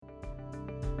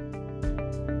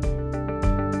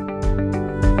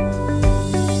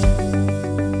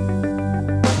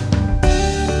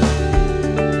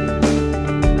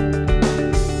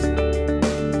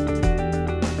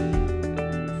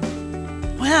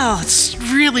Well, it's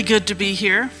really good to be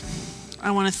here.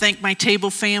 I want to thank my table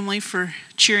family for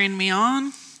cheering me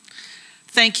on.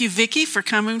 Thank you, Vicki, for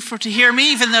coming to hear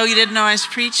me, even though you didn't know I was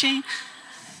preaching.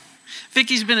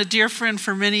 Vicki's been a dear friend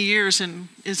for many years and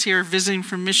is here visiting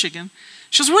from Michigan.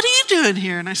 She goes, "What are you doing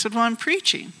here?" And I said, "Well, I'm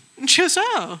preaching." And she goes,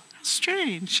 "Oh, how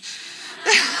strange."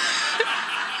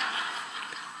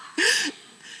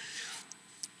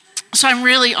 So I'm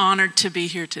really honored to be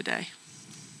here today.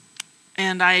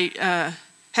 And I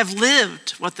have lived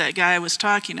what that guy was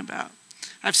talking about.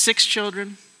 I have 6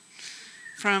 children,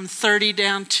 from 30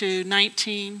 down to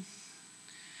 19,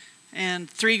 and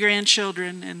 3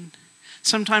 grandchildren. And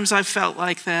sometimes I felt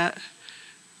like that.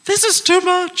 This is too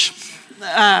much.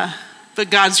 But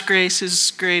God's grace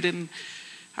is great, and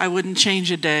I wouldn't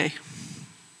change a day.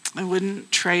 I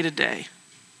wouldn't trade a day.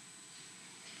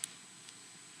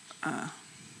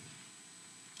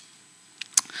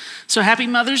 So happy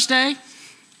Mother's Day.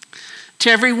 To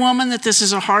every woman that this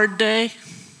is a hard day,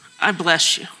 I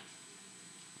bless you.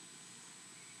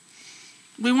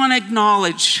 We want to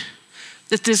acknowledge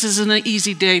that this isn't an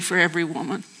easy day for every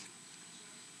woman.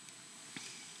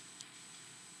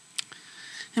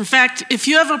 In fact, if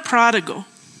you have a prodigal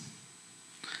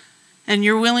and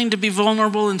you're willing to be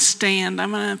vulnerable and stand,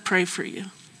 I'm going to pray for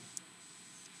you.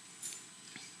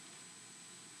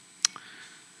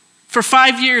 For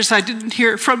 5 years, I didn't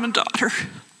hear from a daughter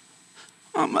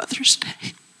on Mother's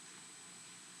Day.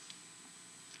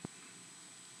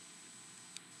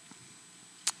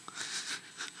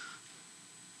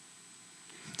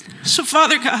 So,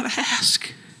 Father God, I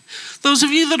ask those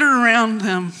of you that are around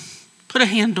them, put a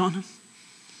hand on them.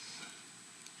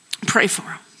 Pray for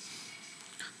them.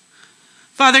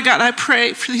 Father God, I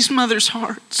pray for these mothers'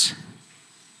 hearts.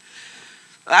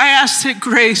 I ask that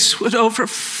grace would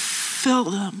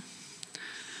overfill them,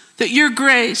 that your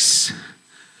grace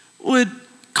would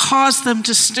cause them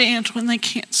to stand when they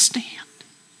can't stand.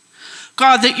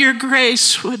 God, that your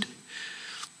grace would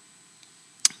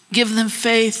give them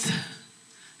faith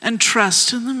and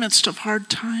trust in the midst of hard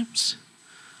times.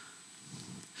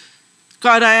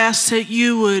 God, I ask that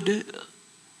you would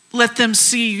let them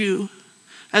see you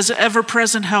as an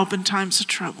ever-present help in times of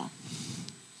trouble.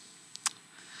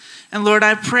 And Lord,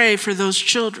 I pray for those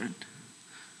children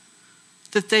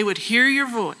that they would hear your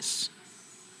voice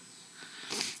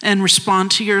and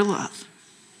respond to your love.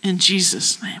 In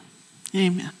Jesus' name,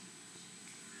 amen.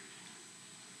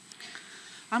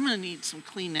 I'm going to need some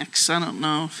Kleenex. I don't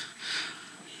know.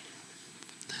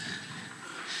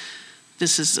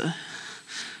 This is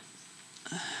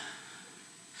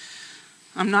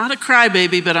I'm not a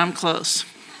crybaby, but I'm close.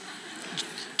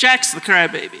 Jack's the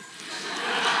crybaby.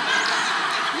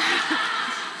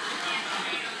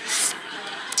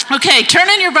 Okay, turn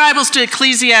in your Bibles to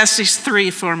Ecclesiastes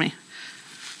 3 for me.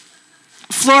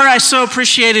 Flora, I so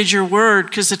appreciated your word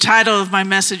because the title of my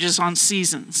message is on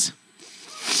seasons.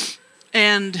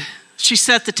 And she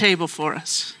set the table for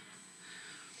us.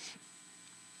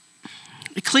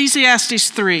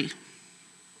 Ecclesiastes 3.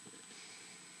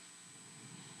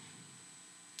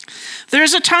 There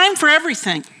is a time for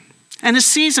everything and a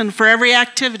season for every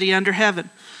activity under heaven.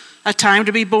 A time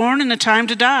to be born and a time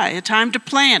to die, a time to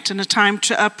plant and a time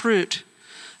to uproot,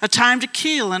 a time to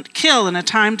kill and a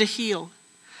time to heal,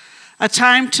 a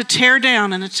time to tear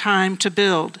down and a time to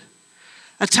build,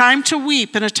 a time to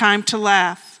weep and a time to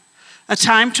laugh, a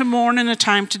time to mourn and a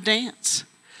time to dance,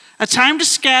 a time to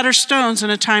scatter stones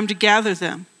and a time to gather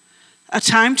them, a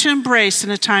time to embrace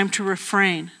and a time to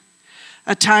refrain,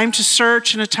 a time to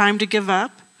search and a time to give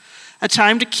up, a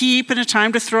time to keep and a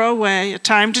time to throw away, a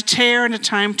time to tear and a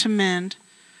time to mend,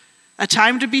 a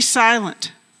time to be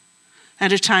silent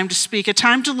and a time to speak, a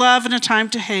time to love and a time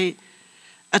to hate,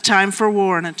 a time for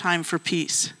war and a time for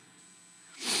peace.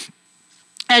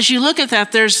 As you look at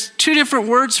that, there's 2 different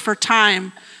words for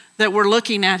time that we're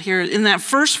looking at here. In that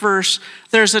first verse,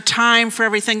 there's a time for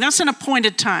everything. That's an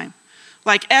appointed time.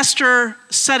 Like Esther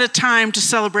set a time to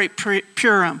celebrate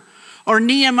Purim, or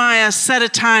Nehemiah set a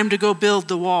time to go build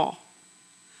the wall.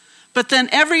 But then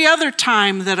every other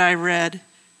time that I read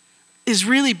is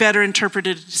really better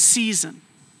interpreted as season.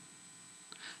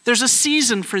 There's a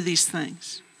season for these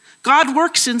things. God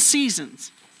works in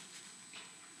seasons.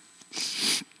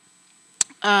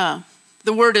 The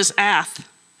word is ath.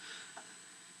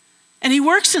 And he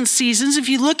works in seasons. If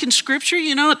you look in scripture,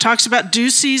 it talks about due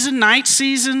season, night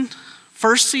season,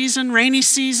 first season, rainy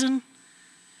season.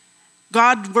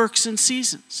 God works in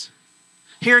seasons.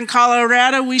 Here in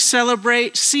Colorado, we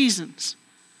celebrate seasons.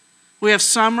 We have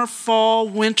summer, fall,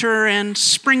 winter, and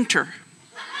springter,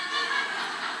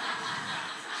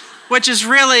 which is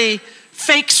really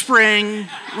fake spring,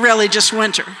 really just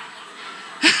winter.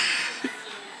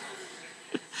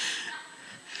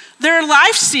 There are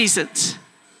life seasons.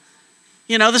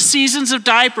 You know, the seasons of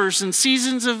diapers and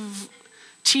seasons of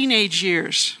teenage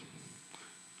years.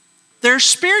 There are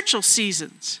spiritual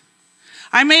seasons.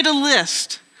 I made a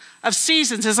list of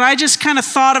seasons as I just kind of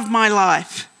thought of my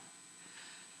life.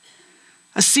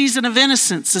 A season of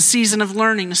innocence, a season of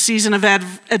learning, a season of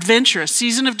adventure, a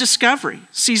season of discovery,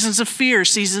 seasons of fear,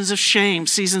 seasons of shame,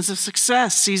 seasons of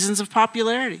success, seasons of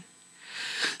popularity,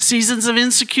 seasons of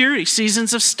insecurity,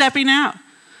 seasons of stepping out,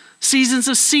 seasons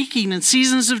of seeking and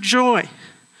seasons of joy,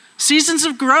 seasons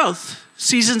of growth,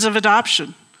 seasons of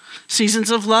adoption,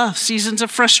 seasons of love, seasons of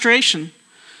frustration,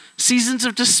 seasons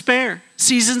of despair,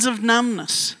 seasons of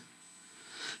numbness,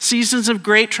 seasons of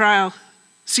great trial,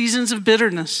 seasons of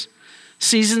bitterness,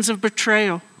 seasons of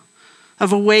betrayal,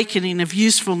 of awakening, of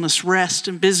usefulness, rest,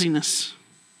 and busyness,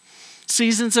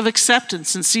 seasons of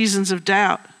acceptance and seasons of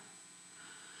doubt,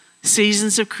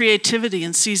 seasons of creativity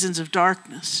and seasons of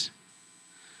darkness,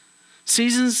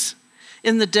 seasons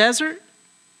in the desert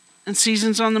and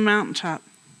seasons on the mountaintop,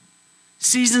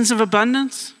 seasons of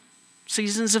abundance,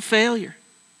 seasons of failure,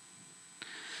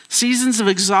 seasons of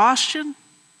exhaustion,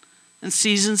 and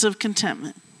seasons of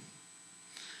contentment.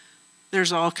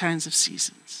 There's all kinds of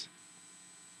seasons.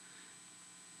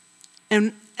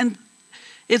 And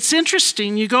it's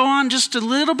interesting, you go on just a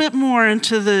little bit more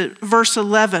into the verse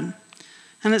 11,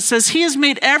 and it says, he has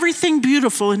made everything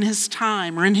beautiful in his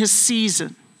time or in his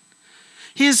season.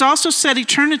 He has also set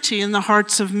eternity in the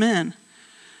hearts of men.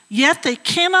 Yet they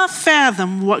cannot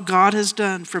fathom what God has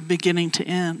done from beginning to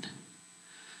end.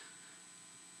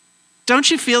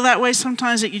 Don't you feel that way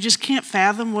sometimes, that you just can't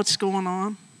fathom what's going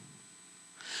on?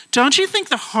 Don't you think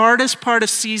the hardest part of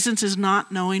seasons is not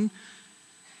knowing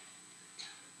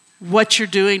what you're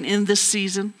doing in this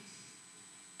season?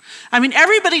 I mean,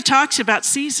 everybody talks about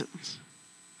seasons.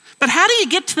 But how do you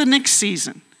get to the next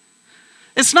season?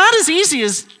 It's not as easy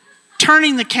as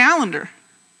turning the calendar.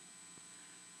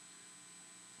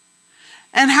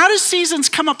 And how do seasons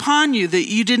come upon you that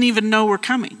you didn't even know were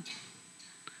coming?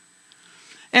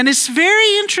 And it's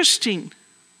very interesting.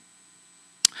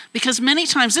 Because many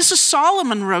times, this is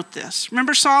Solomon wrote this.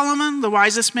 Remember Solomon, the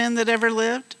wisest man that ever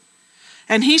lived?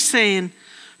 And he's saying,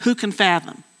 who can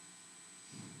fathom?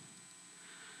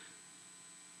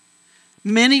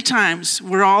 Many times,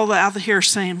 we're all out here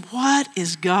saying, what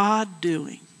is God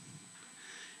doing?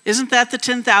 Isn't that the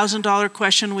 $10,000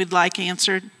 question we'd like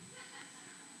answered?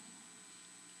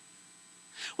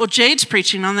 Well, Jade's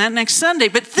preaching on that next Sunday,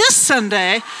 but this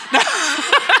Sunday...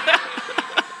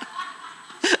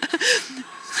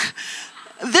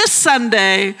 This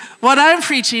Sunday, what I'm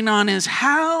preaching on is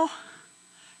how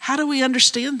do we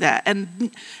understand that?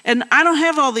 And I don't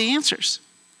have all the answers.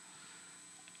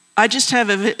 I just have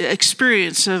an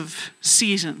experience of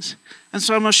seasons. And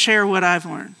so I'm going to share what I've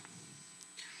learned.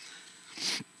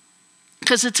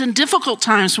 Because it's in difficult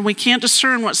times when we can't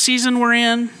discern what season we're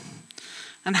in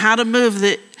and how to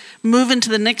move into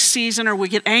the next season, or we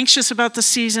get anxious about the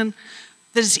season,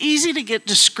 that it's easy to get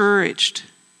discouraged.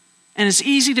 And it's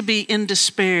easy to be in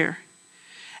despair.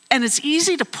 And it's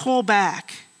easy to pull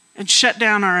back and shut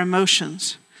down our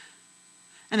emotions.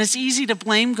 And it's easy to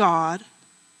blame God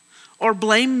or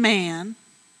blame man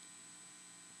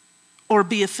or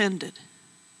be offended.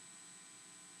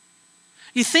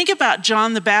 You think about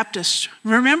John the Baptist.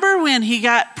 Remember when he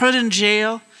got put in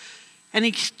jail and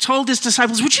he told his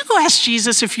disciples, would you go ask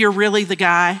Jesus if you're really the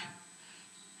guy?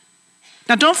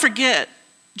 Now don't forget,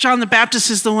 John the Baptist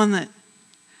is the one that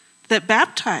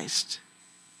baptized.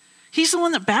 He's the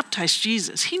one that baptized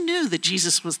Jesus. He knew that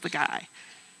Jesus was the guy.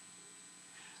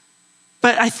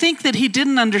 But I think that he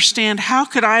didn't understand, how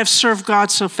could I have served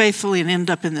God so faithfully and end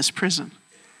up in this prison?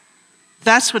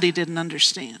 That's what he didn't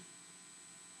understand.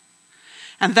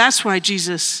 And that's why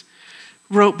Jesus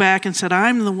wrote back and said,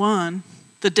 I'm the one,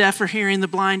 the deaf are hearing, the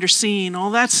blind are seeing,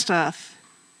 all that stuff.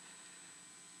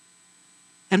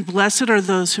 And blessed are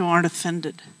those who aren't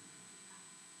offended.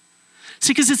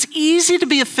 See, because it's easy to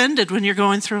be offended when you're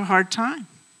going through a hard time.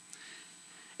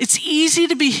 It's easy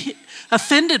to be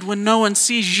offended when no one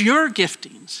sees your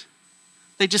giftings.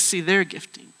 They just see their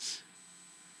giftings.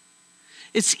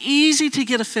 It's easy to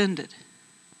get offended.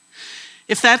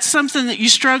 If that's something that you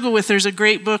struggle with, there's a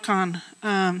great book on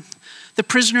The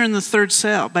Prisoner in the Third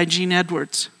Cell by Gene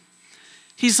Edwards.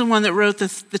 He's the one that wrote the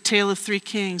Tale of Three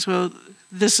Kings. Well,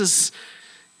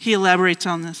 he elaborates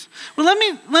on this. Well,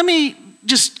 let me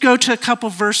just go to a couple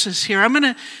verses here. I'm going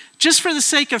to, just for the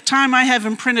sake of time, I have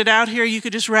them printed out here. You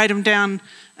could just write them down.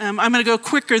 I'm going to go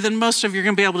quicker than most of you are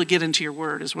going to be able to get into your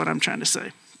word, is what I'm trying to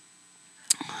say.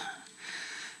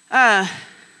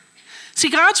 See,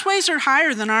 God's ways are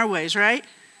higher than our ways, right?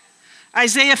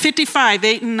 Isaiah 55,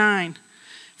 8 and 9.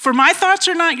 For my thoughts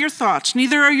are not your thoughts,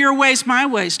 neither are your ways my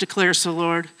ways, declares the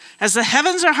Lord. As the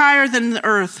heavens are higher than the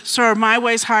earth, so are my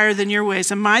ways higher than your ways,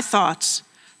 and my thoughts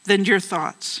than your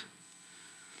thoughts.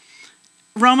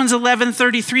 Romans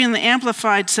 11:33 in the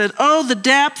Amplified said, "Oh, the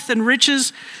depth and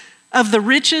riches of the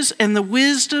riches and the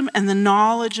wisdom and the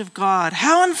knowledge of God.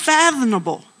 How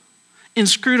unfathomable,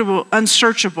 inscrutable,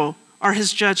 unsearchable are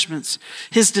his judgments,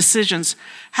 his decisions.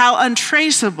 How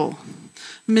untraceable,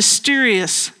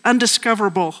 mysterious,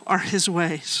 undiscoverable are his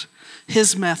ways,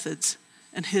 his methods,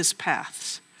 and his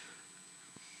paths."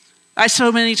 I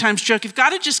so many times joke, if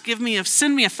God had just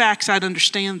send me a fax, I'd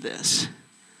understand this.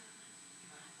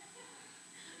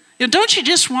 Don't you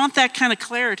just want that kind of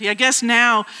clarity? I guess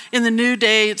now in the new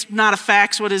day, it's not a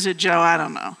fax. What is it, Joe? I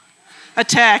don't know. A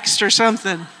text or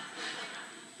something.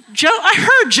 I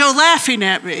heard Joe laughing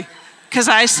at me because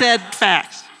I said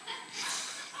fax.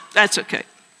 That's okay.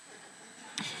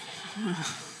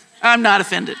 I'm not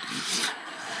offended.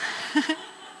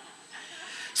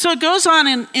 So it goes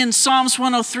on in Psalms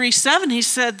 103:7, he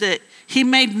said that he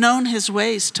made known his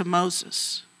ways to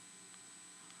Moses.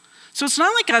 So it's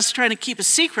not like God's trying to keep a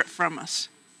secret from us.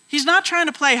 He's not trying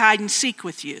to play hide and seek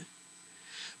with you.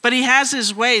 But he has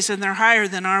his ways, and they're higher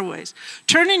than our ways.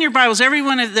 Turn in your Bibles,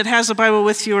 everyone that has a Bible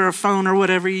with you or a phone or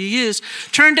whatever you use,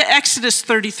 turn to Exodus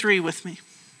 33 with me.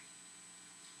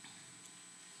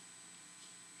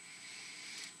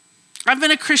 I've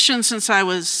been a Christian since I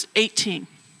was 18.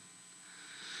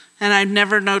 And I've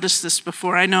never noticed this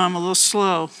before. I know I'm a little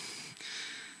slow.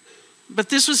 But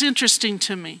this was interesting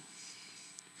to me.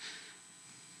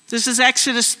 This is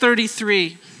Exodus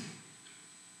 33.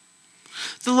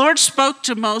 The Lord spoke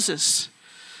to Moses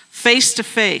face to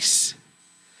face.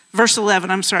 Verse 11,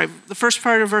 the first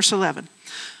part of verse 11.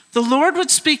 The Lord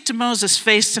would speak to Moses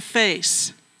face to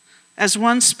face as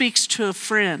one speaks to a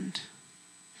friend.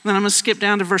 Then I'm going to skip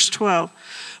down to verse 12.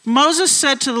 Moses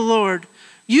said to the Lord,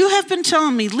 "You have been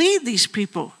telling me, lead these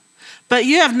people, but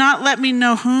you have not let me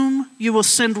know whom you will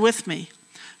send with me.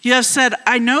 You have said,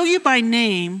 I know you by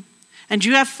name, and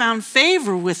you have found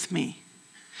favor with me.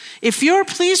 If you are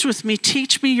pleased with me,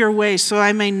 teach me your ways so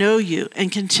I may know you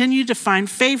and continue to find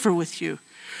favor with you.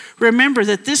 Remember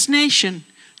that this nation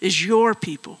is your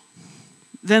people."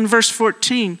 Then verse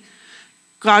 14,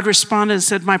 God responded and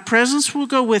said, "My presence will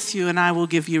go with you and I will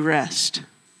give you rest."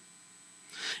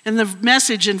 In the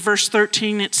Message in verse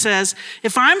 13, it says,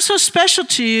 "If I'm so special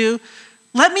to you,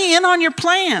 let me in on your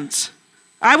plans.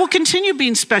 I will continue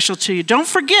being special to you. Don't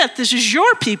forget, this is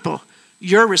your people,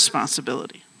 your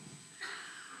responsibility."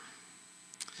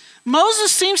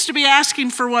 Moses seems to be asking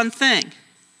for one thing.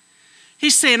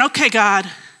 He's saying, "Okay,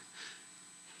 God,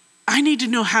 I need to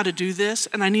know how to do this,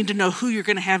 and I need to know who you're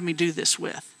going to have me do this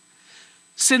with.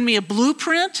 Send me a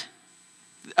blueprint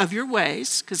of your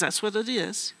ways," because that's what it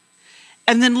is,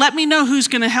 "and then let me know who's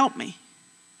going to help me."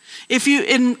 If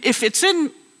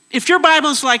your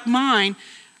Bible's like mine,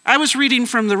 I was reading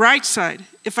from the right side.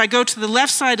 If I go to the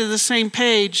left side of the same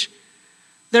page,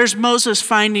 there's Moses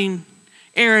finding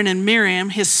Aaron and Miriam,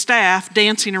 his staff,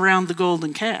 dancing around the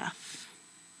golden calf.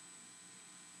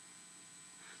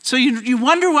 So you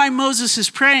wonder why Moses is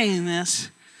praying this.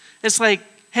 It's like,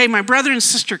 hey, my brother and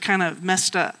sister kind of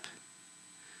messed up.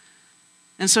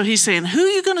 And so he's saying, who are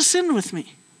you going to send with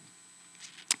me?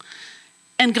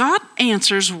 And God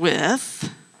answers with,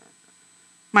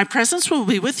 "My presence will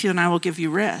be with you and I will give you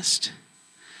rest."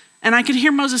 And I could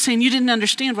hear Moses saying, "You didn't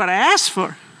understand what I asked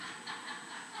for."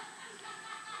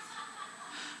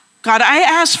 God, I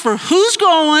asked for who's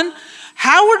going,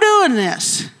 how we're doing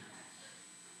this.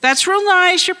 That's real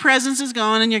nice. Your presence is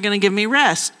going and you're going to give me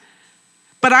rest.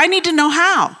 But I need to know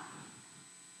how.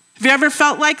 Have you ever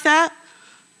felt like that?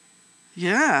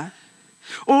 Yeah.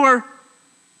 Or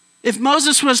if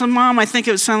Moses was a mom, I think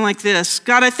it would sound like this.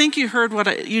 "God, I think you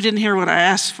didn't hear what I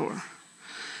asked for.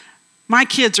 My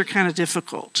kids are kind of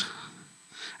difficult.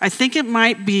 I think it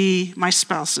might be my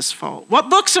spouse's fault. What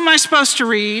books am I supposed to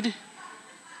read?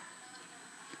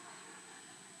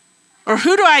 Or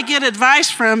who do I get advice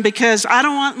from because I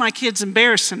don't want my kids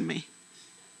embarrassing me?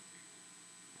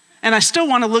 And I still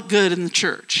want to look good in the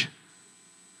church."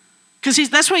 Because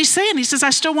that's what he's saying. He says,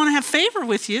 I still want to have favor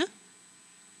with you.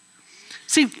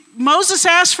 See, Moses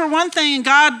asked for one thing and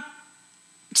God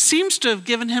seems to have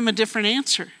given him a different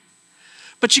answer.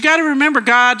 But you got to remember,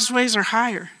 God's ways are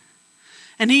higher.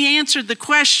 And he answered the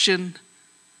question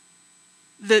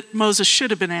that Moses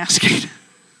should have been asking.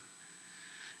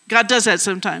 God does that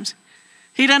sometimes.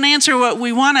 He doesn't answer what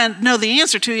we want to know the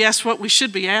answer to. He asks what we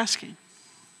should be asking.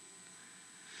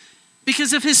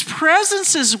 Because if his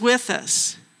presence is with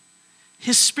us,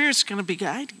 his Spirit's going to be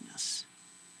guiding us.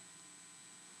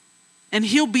 And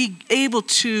he'll be able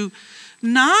to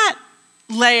not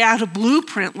lay out a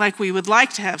blueprint like we would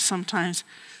like to have sometimes,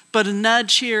 but a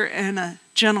nudge here and a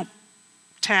gentle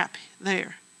tap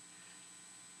there.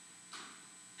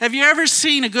 Have you ever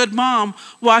seen a good mom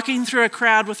walking through a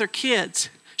crowd with her kids?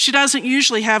 She doesn't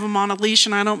usually have them on a leash,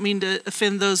 and I don't mean to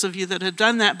offend those of you that have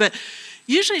done that, but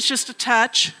usually it's just a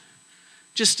touch,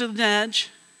 just a nudge,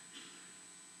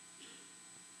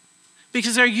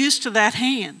 because they're used to that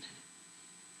hand.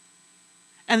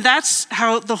 And that's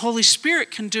how the Holy Spirit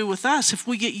can do with us if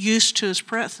we get used to his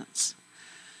presence.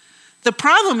 The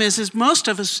problem is most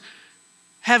of us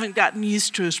haven't gotten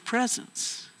used to his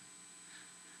presence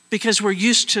because we're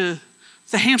used to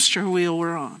the hamster wheel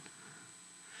we're on.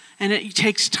 And it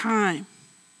takes time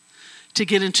to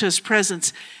get into his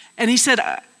presence. And he said,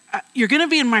 you're going to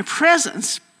be in my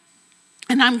presence,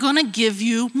 and I'm going to give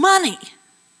you money.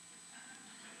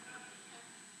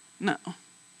 No.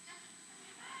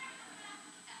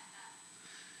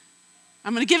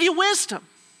 I'm going to give you wisdom.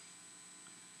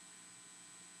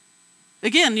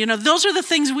 Again, those are the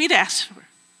things we'd ask for.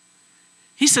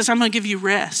 He says, I'm going to give you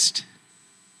rest.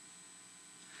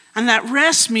 And that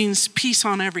rest means peace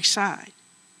on every side.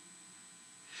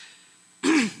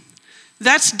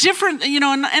 That's different,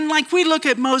 and like we look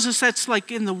at Moses, that's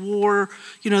like in the war,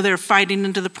 they're fighting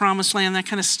into the promised land, that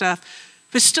kind of stuff.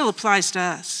 But it still applies to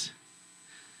us.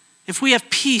 If we have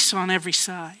peace on every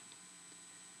side,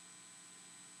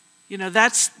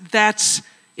 that's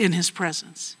in his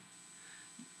presence.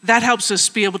 That helps us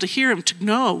be able to hear him, to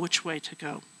know which way to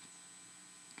go.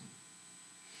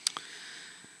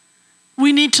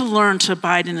 We need to learn to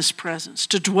abide in his presence,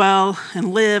 to dwell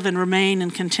and live and remain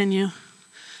and continue.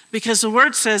 Because the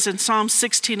word says in Psalm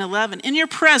 16:11, in your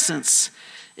presence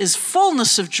is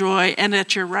fullness of joy, and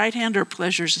at your right hand are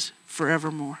pleasures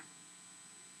forevermore.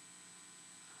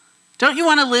 Don't you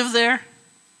want to live there?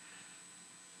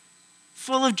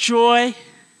 Full of joy,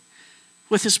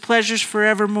 with his pleasures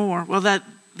forevermore. Well, the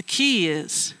key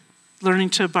is learning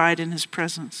to abide in his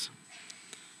presence.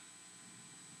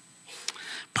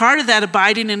 Part of that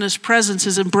abiding in his presence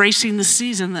is embracing the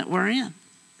season that we're in.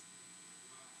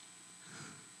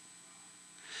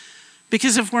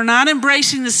 Because if we're not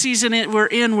embracing the season we're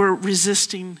in, we're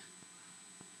resisting.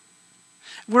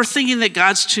 We're thinking that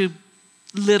God's too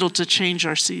little to change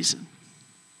our season.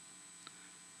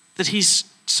 That he's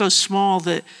so small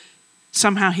that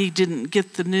somehow he didn't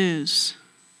get the news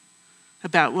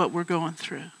about what we're going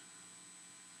through.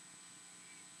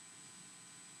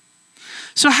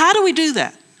 So how do we do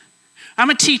that? I'm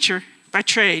a teacher by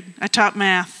trade. I taught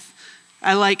math.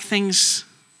 I like things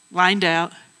lined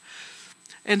out.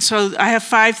 And so I have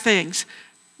 5 things.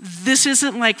 This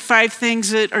isn't like 5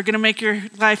 things that are going to make your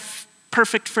life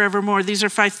perfect forevermore. These are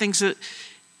 5 things that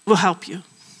will help you.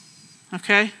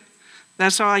 Okay?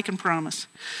 That's all I can promise.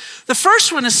 The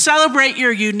first one is celebrate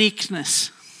your uniqueness.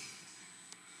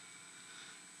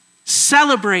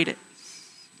 Celebrate it.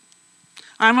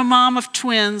 I'm a mom of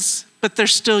twins, but they're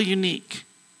still unique.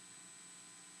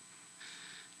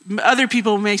 Other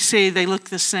people may say they look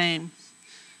the same,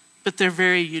 but they're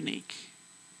very unique.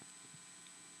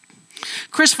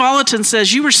 Chris Volatin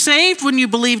says, you were saved when you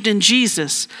believed in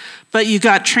Jesus, but you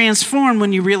got transformed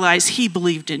when you realized he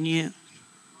believed in you.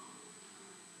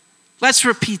 Let's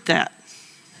repeat that.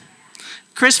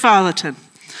 Chris Volatin,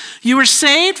 you were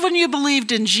saved when you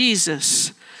believed in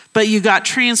Jesus, but you got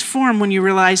transformed when you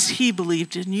realized he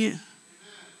believed in you.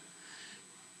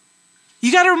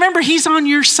 You got to remember, he's on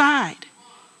your side.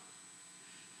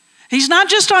 He's not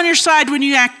just on your side when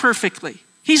you act perfectly.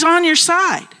 He's on your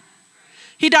side.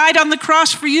 He died on the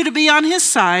cross for you to be on his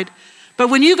side, but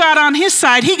when you got on his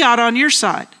side, he got on your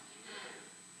side.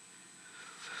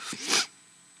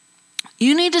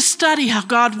 You need to study how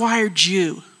God wired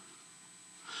you.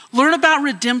 Learn about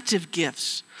redemptive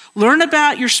gifts. Learn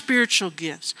about your spiritual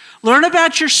gifts. Learn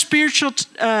about your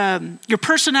your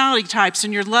personality types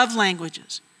and your love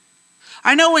languages.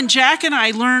 I know when Jack and I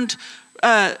learned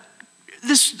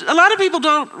this, a lot of people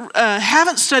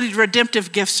haven't studied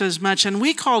redemptive gifts as much, and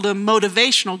we called them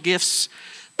motivational gifts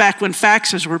back when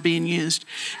faxes were being used.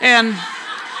 But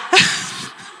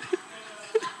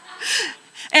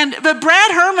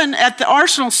Brad Herman at the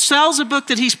Arsenal sells a book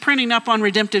that he's printing up on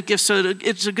redemptive gifts, so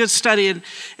it's a good study,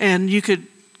 and you could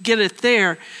get it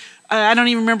there. I don't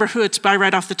even remember who it's by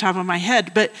right off the top of my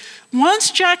head. But once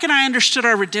Jack and I understood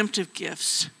our redemptive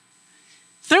gifts,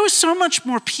 there was so much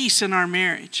more peace in our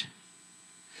marriage.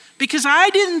 Because I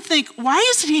didn't think, why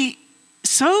isn't he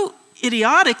so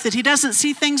idiotic that he doesn't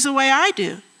see things the way I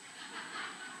do?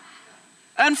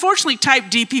 Unfortunately, type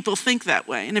D people think that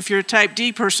way. And if you're a type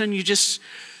D person, you just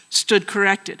stood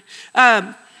corrected.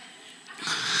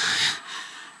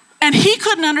 And he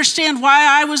couldn't understand why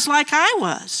I was like I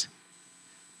was.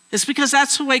 It's because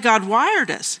that's the way God wired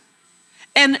us.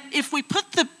 And if we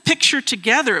put the picture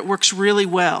together, it works really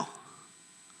well.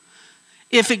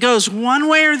 If it goes one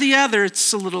way or the other,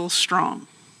 it's a little strong.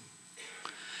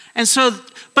 And so,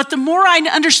 but the more I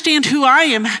understand who I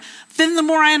am, then the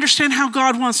more I understand how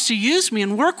God wants to use me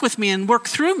and work with me and work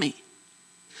through me.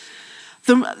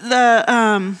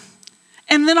 And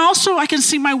then also I can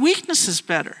see my weaknesses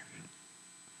better.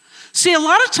 See, a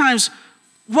lot of times,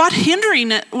 what's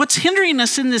hindering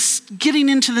us in this getting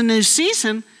into the new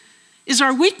season is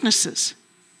our weaknesses.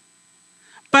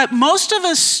 But most of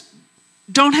us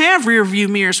don't have rear view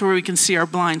mirrors where we can see our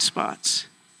blind spots.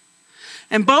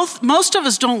 And most of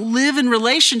us don't live in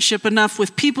relationship enough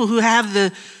with people who have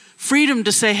the freedom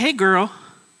to say, hey girl,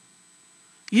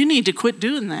 you need to quit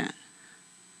doing that.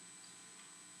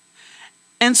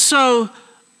 And so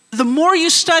the more you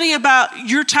study about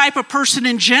your type of person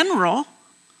in general,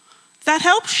 that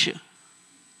helps you.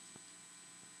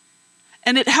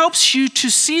 And it helps you to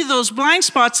see those blind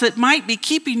spots that might be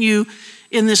keeping you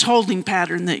in this holding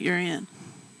pattern that you're in.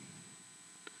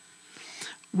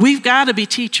 We've got to be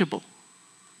teachable.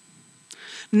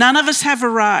 None of us have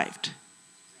arrived.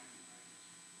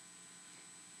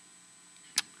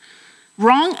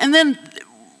 Wrong, and then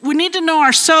we need to know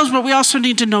ourselves, but we also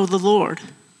need to know the Lord.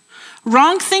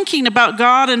 Wrong thinking about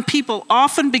God and people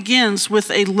often begins with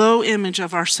a low image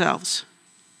of ourselves.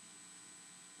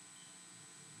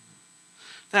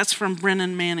 That's from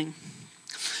Brennan Manning.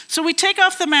 So we take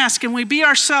off the mask and we be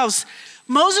ourselves.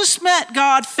 Moses met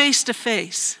God face to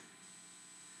face.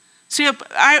 See,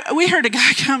 we heard a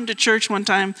guy come to church one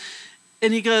time,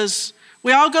 and he goes,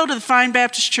 we all go to the Fine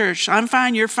Baptist Church. I'm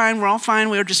fine, you're fine, we're all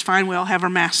fine, we're just fine, we all have our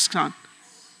masks on.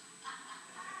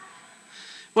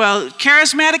 Well,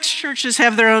 charismatic churches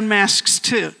have their own masks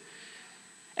too.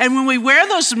 And when we wear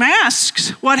those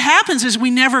masks, what happens is we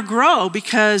never grow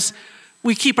because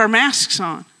we keep our masks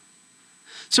on.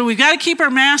 So we've got to keep our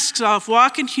masks off,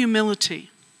 walk in humility.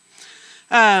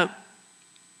 A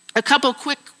couple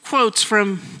quick quotes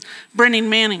from Brennan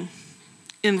Manning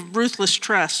in Ruthless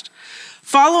Trust.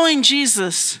 Following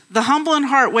Jesus, the humble in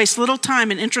heart waste little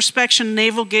time in introspection,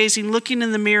 navel-gazing, looking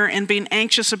in the mirror, and being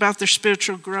anxious about their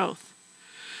spiritual growth.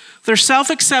 Their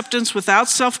self-acceptance without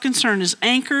self-concern is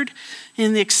anchored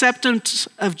in the acceptance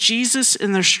of Jesus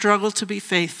in their struggle to be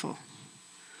faithful.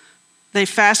 They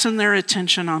fasten their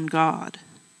attention on God.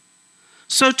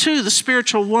 So too, the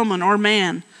spiritual woman or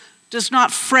man does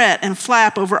not fret and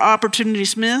flap over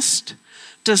opportunities missed,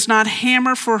 does not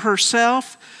hammer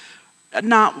herself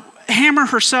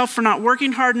for not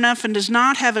working hard enough, and does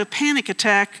not have a panic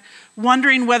attack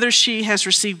wondering whether she has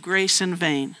received grace in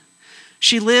vain.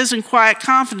 She lives in quiet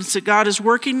confidence that God is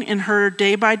working in her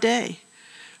day by day.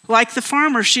 Like the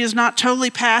farmer, she is not totally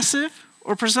passive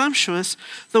or presumptuous.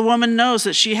 The woman knows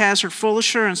that she has her full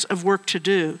assurance of work to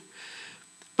do,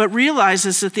 but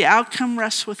realizes that the outcome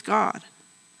rests with God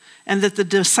and that the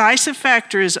decisive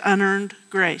factor is unearned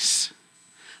grace.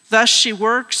 Thus, she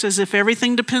works as if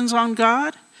everything depends on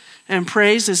God and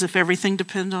prays as if everything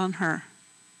depends on her.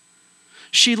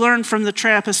 She learned from the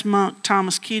Trappist monk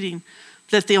Thomas Keating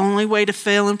that the only way to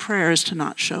fail in prayer is to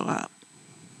not show up.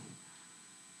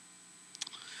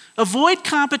 Avoid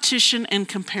competition and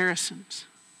comparisons.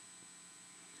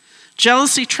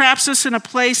 Jealousy traps us in a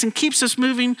place and keeps us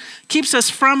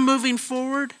from moving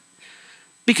forward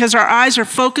because our eyes are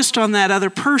focused on that other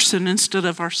person instead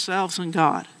of ourselves and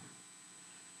God.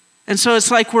 And so it's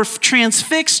like we're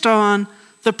transfixed on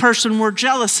the person we're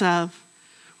jealous of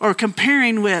or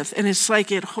comparing with, and it's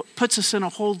like it puts us in a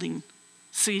holding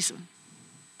season.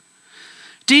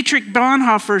 Dietrich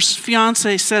Bonhoeffer's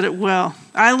fiance said it well.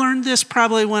 I learned this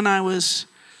probably when I was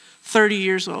 30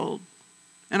 years old,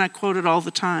 and I quote it all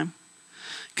the time.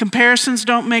 Comparisons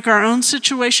don't make our own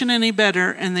situation any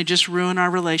better, and they just ruin our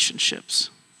relationships.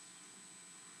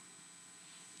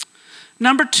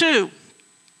 Number 2,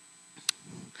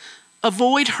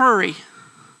 avoid hurry.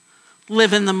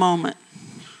 Live in the moment.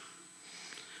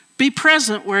 Be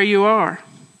present where you are.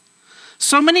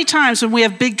 So many times when we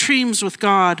have big dreams with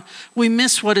God, we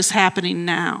miss what is happening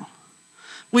now.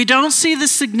 We don't see the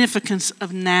significance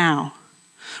of now.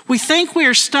 We think we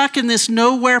are stuck in this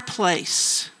nowhere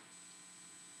place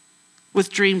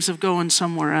with dreams of going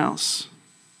somewhere else.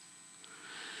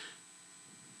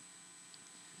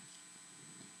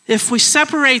 If we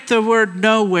separate the word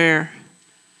nowhere,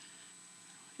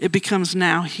 it becomes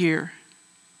now here.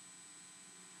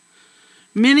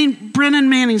 Brennan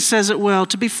Manning says it well.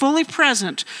 To be fully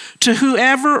present to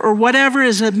whoever or whatever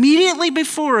is immediately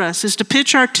before us is to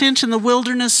pitch our tent in the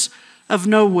wilderness of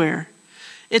nowhere.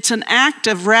 It's an act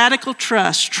of radical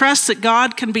trust that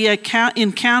God can be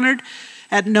encountered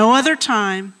at no other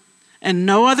time and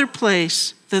no other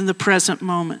place than the present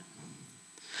moment.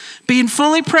 Being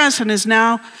fully present in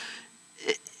the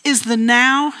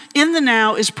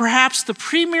now is perhaps the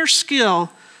premier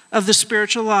skill of the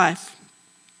spiritual life.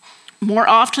 More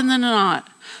often than not,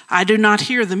 I do not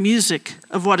hear the music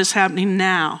of what is happening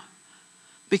now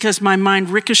because my mind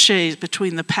ricochets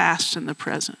between the past and the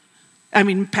present.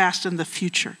 Past and the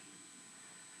future.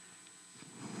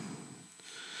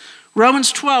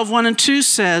 Romans 12:1-2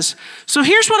 says, so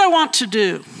here's what I want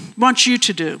you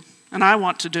to do, and I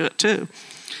want to do it too.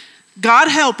 God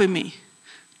helping me,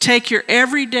 take your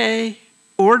everyday,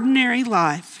 ordinary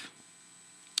life,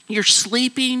 your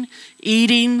sleeping,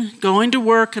 eating, going to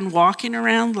work, and walking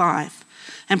around life,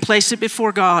 and place it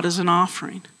before God as an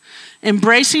offering.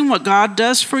 Embracing what God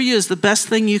does for you is the best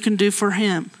thing you can do for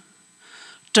Him.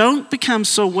 Don't become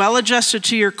so well adjusted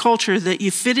to your culture that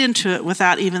you fit into it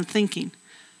without even thinking.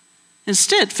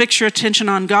 Instead, fix your attention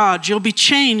on God. You'll be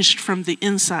changed from the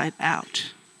inside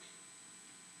out.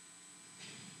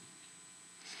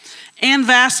 Ann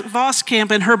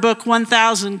Voskamp, in her book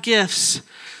 1,000 Gifts,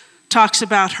 talks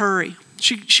about hurry.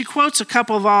 She quotes a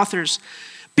couple of authors.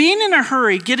 Being in a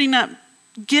hurry, getting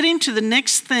to the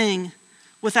next thing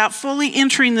without fully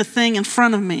entering the thing in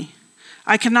front of me.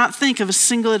 I cannot think of a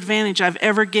single advantage I've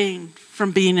ever gained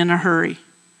from being in a hurry.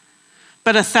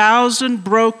 But 1,000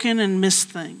 broken and missed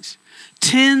things.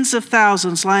 Tens of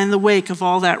thousands lie in the wake of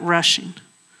all that rushing.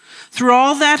 Through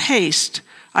all that haste,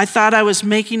 I thought I was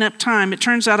making up time. It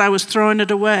turns out I was throwing it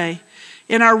away.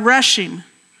 In our rushing,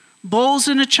 bowls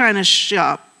in a china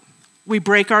shop, we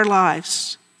break our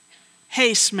lives.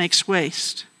 Haste makes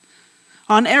waste.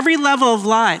 On every level of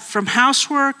life, from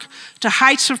housework to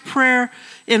heights of prayer,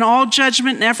 in all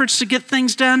judgment and efforts to get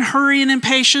things done, hurry and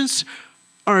impatience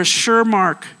are a sure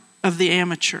mark of the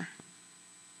amateur.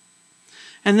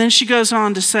 And then she goes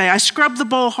on to say, I scrub the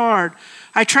bowl hard.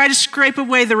 I try to scrape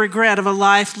away the regret of a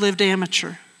life lived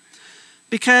amateur.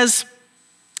 Because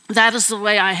that is the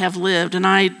way I have lived. And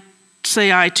I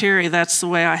say, Terry, that's the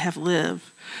way I have lived.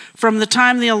 From the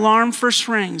time the alarm first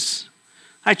rings,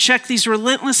 I check these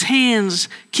relentless hands,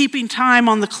 keeping time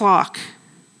on the clock.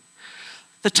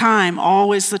 The time,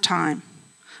 always the time.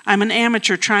 I'm an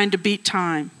amateur trying to beat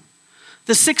time.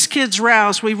 The 6 kids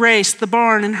rouse, we race, the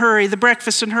barn and hurry, the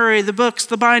breakfast and hurry, the books,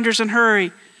 the binders and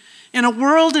hurry. In a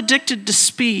world addicted to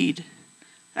speed,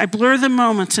 I blur the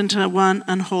moments into one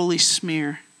unholy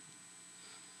smear.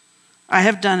 I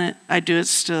have done it, I do it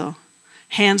still.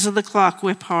 Hands of the clock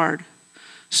whip hard.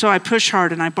 So I push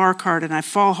hard and I bark hard and I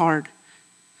fall hard.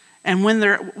 And when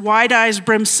their wide eyes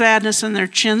brim sadness and their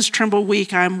chins tremble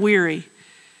weak, I am weary.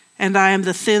 And I am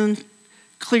the thin,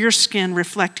 clear skin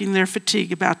reflecting their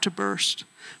fatigue about to burst.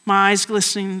 My eyes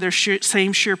glistening their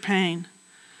same sheer pain.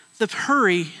 The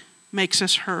hurry makes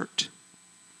us hurt.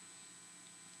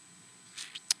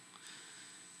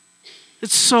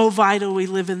 It's so vital we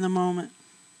live in the moment.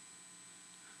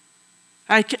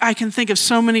 I can think of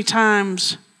so many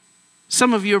times,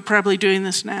 some of you are probably doing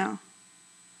this now.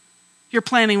 You're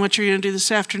planning what you're going to do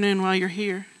this afternoon while you're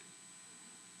here.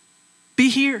 Be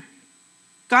here.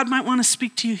 God might want to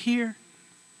speak to you here.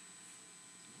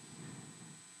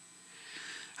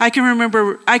 I can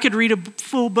remember I could read a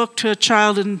full book to a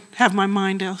child and have my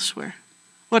mind elsewhere.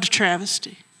 What a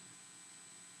travesty.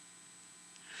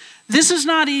 This is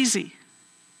not easy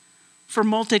for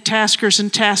multitaskers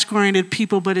and task-oriented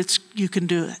people, but you can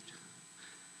do it.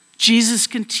 Jesus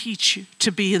can teach you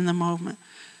to be in the moment.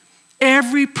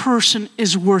 Every person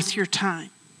is worth your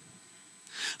time.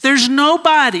 There's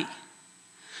nobody,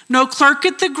 no clerk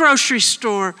at the grocery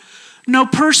store, no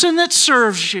person that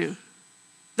serves you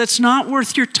that's not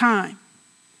worth your time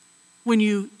when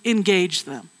you engage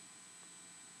them.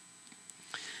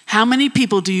 How many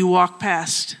people do you walk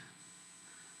past,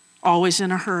 always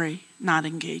in a hurry, not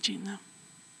engaging them?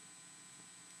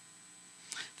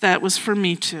 That was for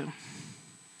me too.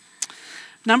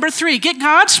 Number 3, get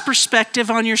God's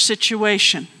perspective on your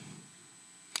situation.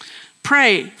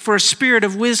 Pray for a spirit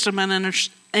of wisdom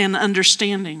and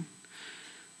understanding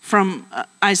from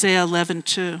Isaiah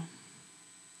 11:2.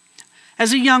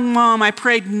 As a young mom, I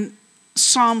prayed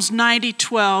Psalms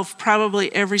 90:12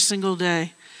 probably every single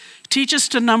day. Teach us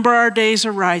to number our days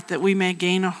aright that we may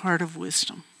gain a heart of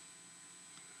wisdom.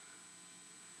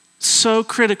 So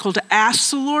critical to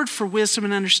ask the Lord for wisdom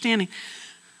and understanding.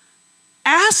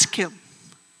 Ask Him.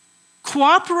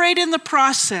 Cooperate in the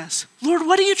process. Lord,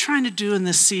 what are you trying to do in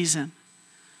this season?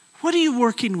 What are you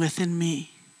working with in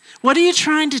me? What are you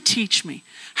trying to teach me?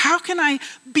 How can I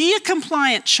be a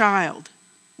compliant child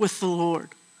with the Lord?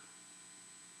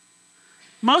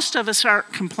 Most of us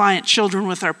aren't compliant children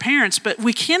with our parents, but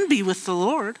we can be with the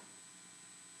Lord.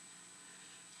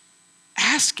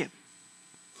 Ask him.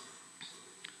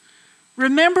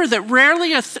 Remember that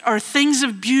rarely are things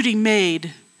of beauty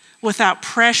made without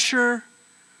pressure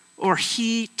or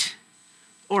heat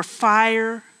or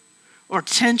fire or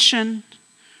tension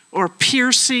or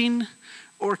piercing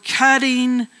or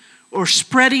cutting or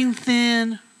spreading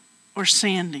thin or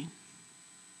sanding.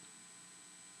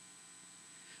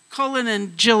 Colin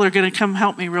and Jill are going to come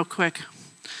help me real quick.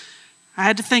 I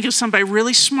had to think of somebody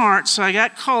really smart, so I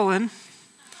got Colin.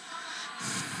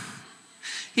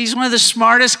 He's one of the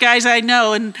smartest guys I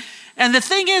know. And the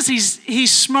thing is,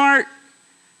 he's smart,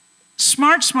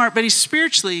 but he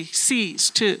spiritually sees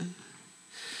too.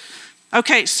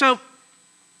 Okay, so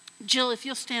Jill, if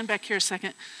you'll stand back here a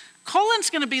second. Colin's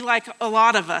going to be like a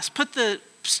lot of us.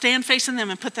 Stand facing them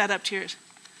and put that up to yours.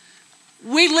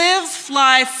 We live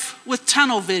life with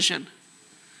tunnel vision,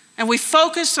 and we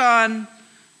focus on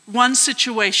one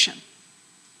situation,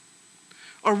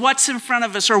 or what's in front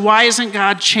of us, or why isn't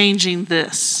God changing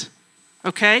this?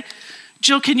 Okay?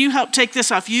 Jill, can you help take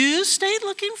this off? You stay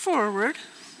looking forward.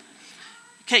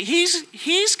 Okay,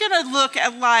 he's going to look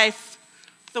at life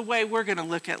the way we're going to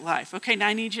look at life. Okay, now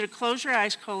I need you to close your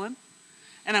eyes, Colin,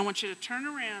 and I want you to turn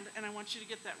around, and I want you to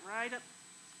get that right up.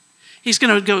 He's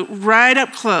going to go right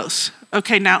up close.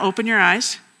 Okay, now open your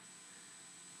eyes.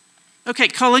 Okay,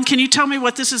 Colin, can you tell me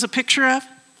what this is a picture of?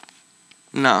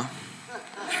 No.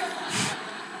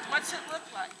 What's it look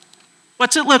like?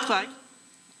 What's it look like?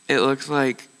 It looks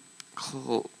like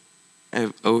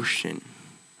an ocean.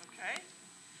 Okay.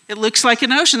 It looks like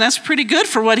an ocean. That's pretty good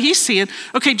for what he's seeing.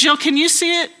 Okay, Jill, can you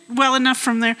see it well enough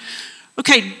from there?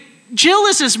 Okay, Jill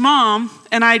is his mom,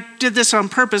 and I did this on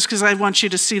purpose because I want you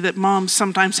to see that moms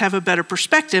sometimes have a better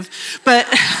perspective. But,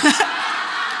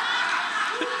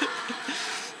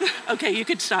 okay, you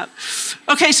could stop.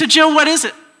 Okay, so Jill, what is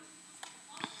it?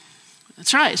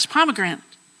 That's right, it's pomegranate.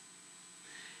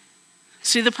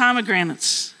 See the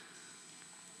pomegranates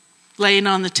laying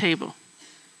on the table.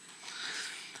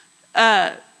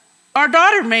 Our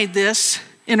daughter made this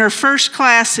in her first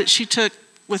class that she took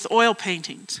with oil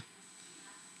paintings.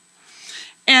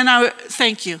 And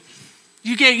thank you.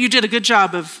 You did a good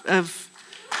job of.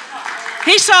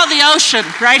 He saw the ocean.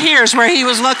 Right here is where he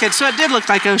was looking, so it did look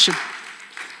like ocean.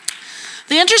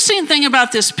 The interesting thing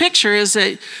about this picture is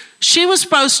that she was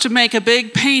supposed to make a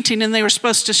big painting, and they were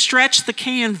supposed to stretch the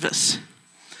canvas.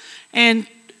 And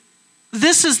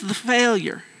this is the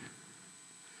failure.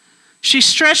 She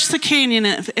stretched the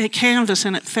canvas,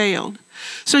 and it failed.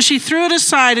 So she threw it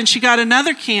aside, and she got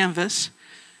another canvas,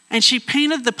 and she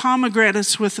painted the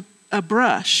pomegranates with a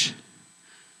brush.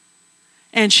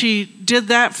 And she did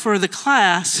that for the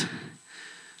class.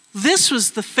 This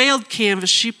was the failed canvas.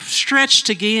 She stretched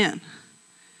again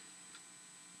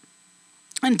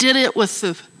and did it with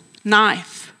the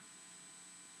knife.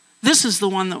 This is the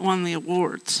one that won the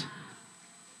awards.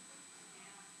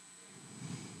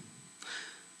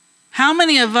 How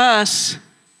many of us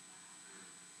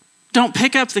don't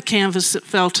pick up the canvas that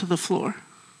fell to the floor?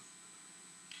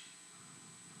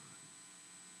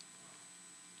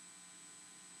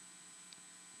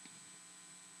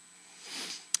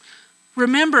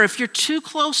 Remember, if you're too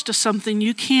close to something,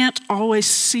 you can't always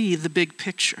see the big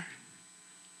picture.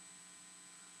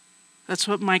 That's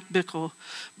what Mike Bickle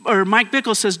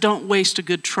says, don't waste a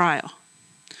good trial.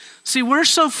 See, we're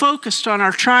so focused on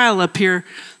our trial up here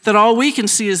that all we can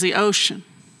see is the ocean.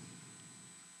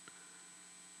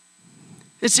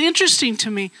 It's interesting to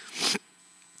me,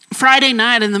 Friday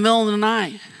night in the middle of the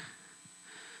night,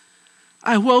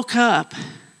 I woke up,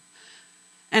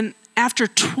 and after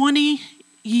 20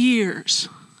 years,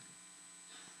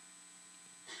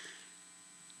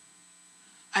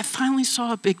 I finally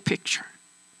saw a big picture.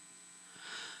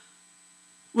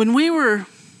 When we were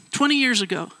 20 years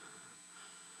ago,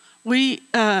 we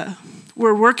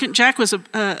were working. Jack was an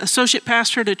associate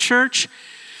pastor at a church.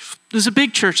 It was a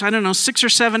big church. I don't know, 600 or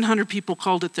 700 people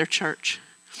called it their church.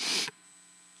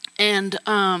 And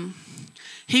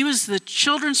he was the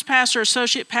children's pastor,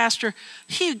 associate pastor.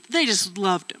 They just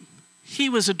loved him. He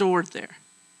was adored there.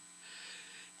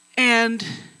 And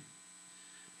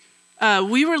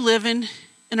we were living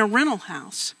in a rental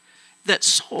house that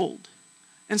sold.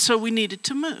 And so we needed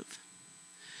to move.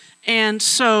 And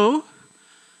so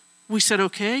we said,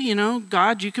 okay,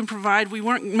 God, you can provide. We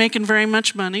weren't making very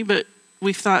much money, but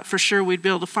we thought for sure we'd be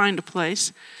able to find a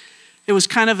place. It was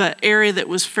kind of an area that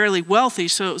was fairly wealthy,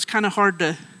 so it was kind of hard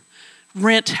to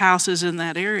rent houses in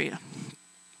that area.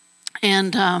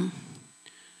 And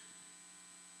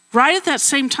right at that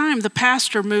same time, the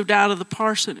pastor moved out of the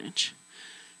parsonage.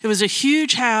 It was a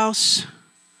huge house,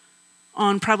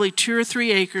 on probably 2 or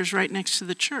 3 acres right next to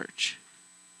the church.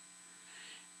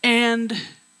 And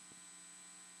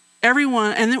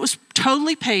and it was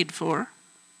totally paid for.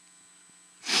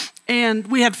 And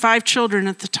we had 5 children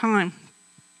at the time.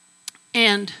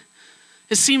 And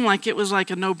it seemed like it was like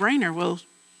a no-brainer. Well,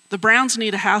 the Browns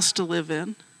need a house to live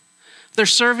in. They're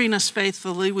serving us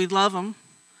faithfully. We love them.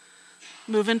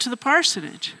 Move into the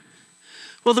parsonage.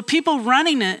 Well, the people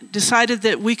running it decided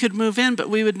that we could move in, but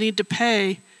we would need to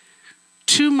pay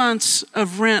 2 months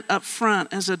of rent up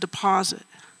front as a deposit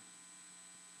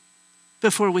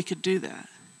before we could do that.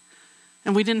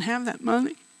 And we didn't have that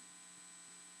money.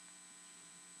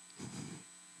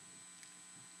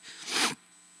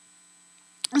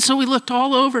 And so we looked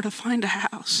all over to find a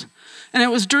house. And it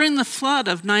was during the flood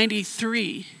of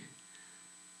 93.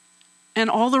 And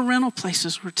all the rental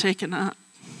places were taken up.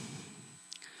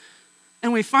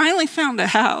 And we finally found a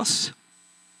house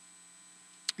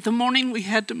the morning we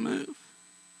had to move.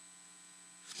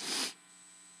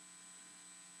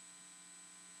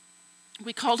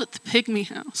 We called it the Pygmy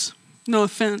House. No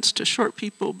offense to short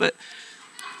people, but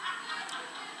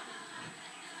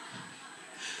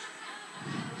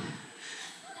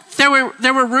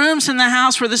there were rooms in the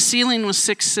house where the ceiling was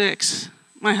 6'6".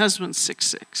 My husband's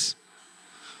 6'6".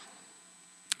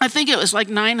 I think it was like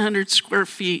 900 square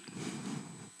feet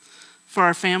for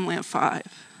our family of 5.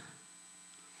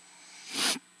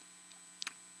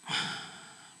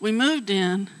 We moved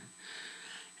in,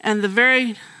 and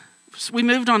we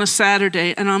moved on a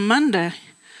Saturday, and on Monday,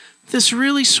 this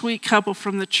really sweet couple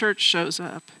from the church shows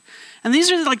up. And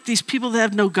these are like these people that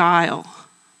have no guile.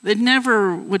 They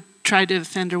never would try to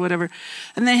offend or whatever.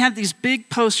 And they had these big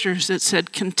posters that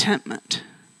said contentment.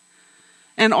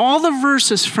 And all the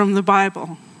verses from the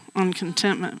Bible on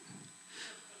contentment.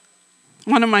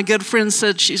 One of my good friends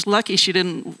said she's lucky she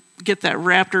didn't get that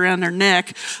wrapped around her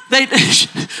neck.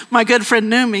 My good friend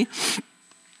knew me.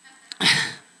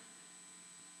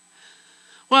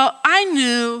 Well,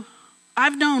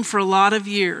 I've known for a lot of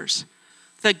years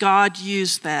that God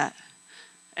used that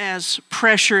as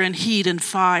pressure and heat and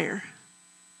fire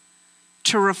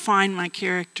to refine my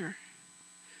character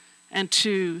and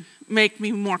to make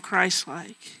me more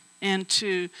Christ-like and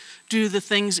to do the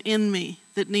things in me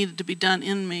that needed to be done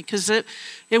in me. Because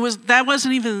that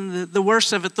wasn't even the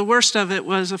worst of it. The worst of it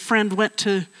was a friend went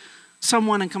to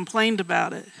someone and complained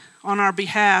about it on our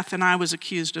behalf, and I was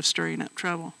accused of stirring up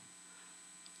trouble.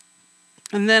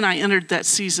 And then I entered that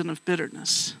season of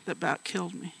bitterness that about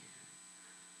killed me.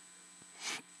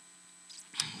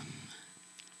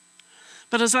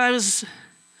 But as I was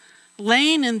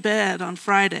laying in bed on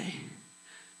Friday,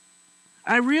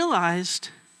 I realized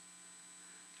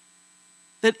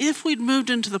that if we'd moved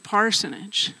into the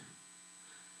parsonage,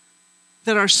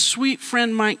 that our sweet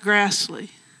friend Mike Grassley,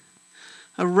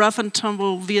 a rough and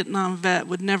tumble Vietnam vet,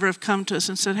 would never have come to us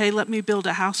and said, "Hey, let me build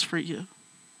a house for you."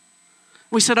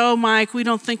 We said, "Oh, Mike, we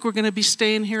don't think we're going to be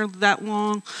staying here that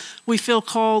long. We feel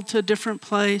called to a different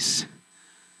place."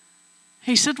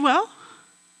 He said, "Well,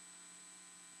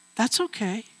 that's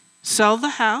okay. Sell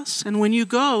the house, and when you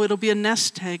go, it'll be a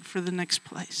nest egg for the next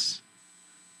place."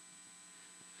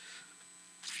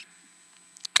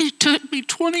 It took me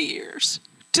 20 years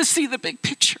to see the big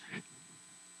picture.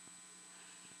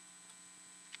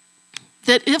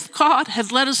 That if God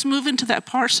had let us move into that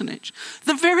parsonage,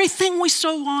 the very thing we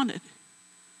so wanted,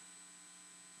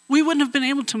 we wouldn't have been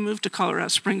able to move to Colorado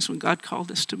Springs when God called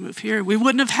us to move here. We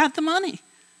wouldn't have had the money.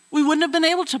 We wouldn't have been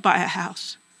able to buy a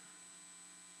house.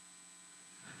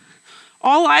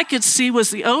 All I could see was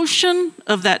the ocean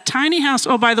of that tiny house.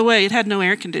 Oh, by the way, it had no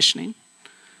air conditioning.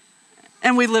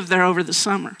 And we lived there over the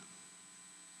summer.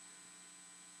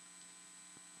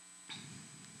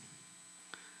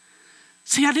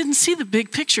 See, I didn't see the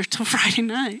big picture till Friday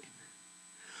night.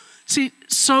 See,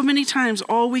 so many times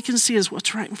all we can see is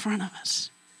what's right in front of us.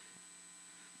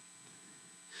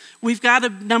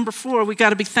 Number 4, we've got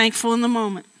to be thankful in the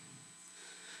moment.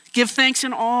 Give thanks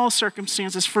in all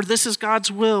circumstances, for this is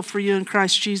God's will for you in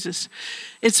Christ Jesus.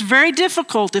 It's very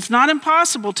difficult, if not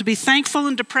impossible, to be thankful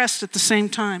and depressed at the same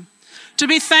time. To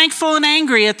be thankful and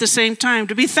angry at the same time.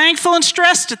 To be thankful and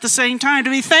stressed at the same time. To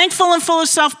be thankful and full of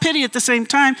self-pity at the same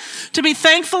time. To be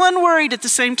thankful and worried at the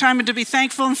same time. And to be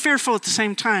thankful and fearful at the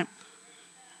same time.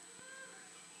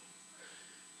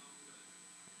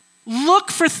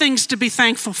 Look for things to be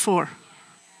thankful for.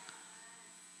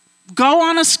 Go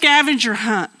on a scavenger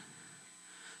hunt.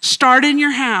 Start in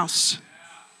your house.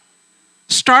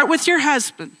 Start with your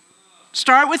husband.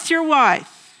 Start with your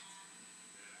wife.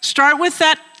 Start with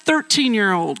that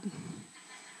 13-year-old.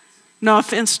 No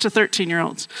offense to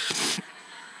 13-year-olds.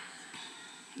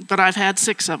 But I've had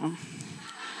 6 of them.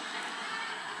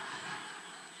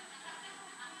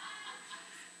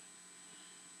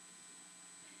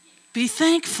 Be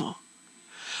thankful.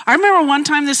 I remember one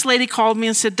time this lady called me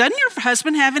and said, doesn't your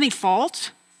husband have any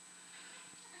faults?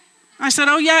 I said,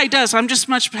 oh yeah, he does. I'm just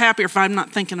much happier if I'm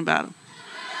not thinking about him.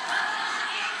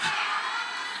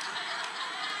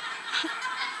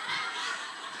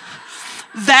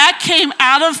 That came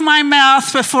out of my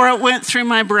mouth before it went through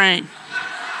my brain.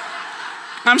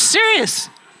 I'm serious.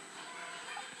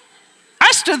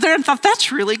 I stood there and thought,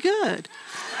 that's really good.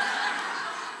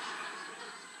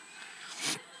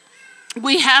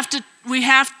 We have to,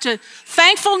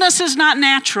 thankfulness is not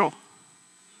natural,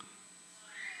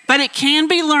 but it can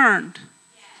be learned.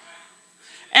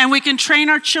 And we can train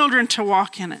our children to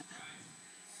walk in it.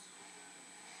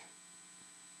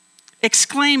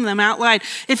 Exclaim them out loud.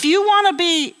 If you want to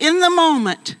be in the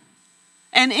moment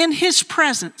and in his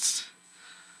presence,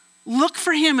 look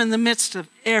for him in the midst of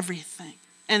everything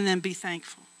and then be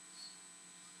thankful.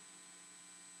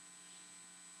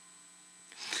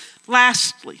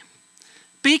 Lastly,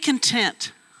 be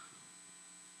content.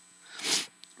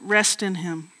 Rest in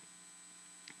him.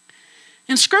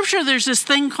 In Scripture, there's this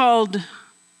thing called,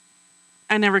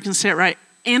 I never can say it right,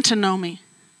 antinomy.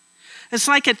 It's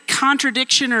like a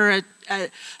contradiction or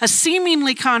a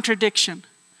seemingly contradiction.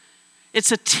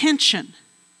 It's a tension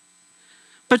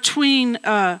between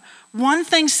one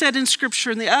thing said in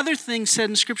Scripture and the other thing said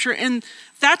in Scripture. And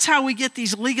that's how we get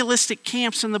these legalistic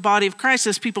camps in the body of Christ,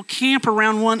 as people camp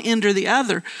around one end or the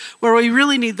other, where we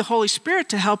really need the Holy Spirit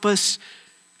to help us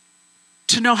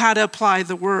to know how to apply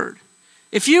the Word.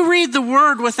 If you read the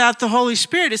Word without the Holy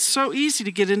Spirit, it's so easy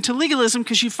to get into legalism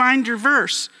because you find your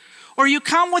verse. Or you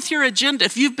come with your agenda.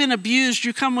 If you've been abused,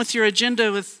 you come with your agenda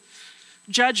with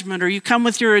judgment, or you come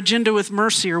with your agenda with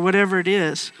mercy, or whatever it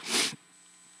is.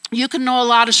 You can know a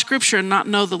lot of Scripture and not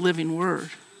know the living Word.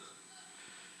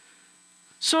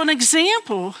 So an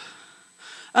example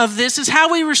of this is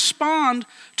how we respond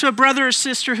to a brother or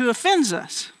sister who offends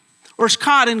us or is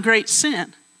caught in great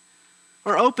sin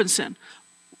or open sin.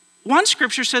 One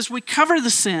Scripture says we cover the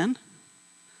sin.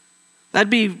 That'd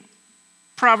be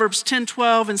Proverbs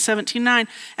 10:12 and 17:9.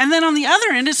 And then on the other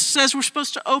end, it says we're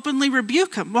supposed to openly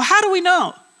rebuke them. Well, how do we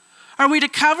know? Are we to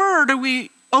cover or do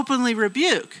we openly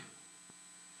rebuke?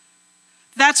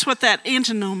 That's what that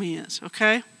antinomy is,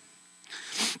 okay?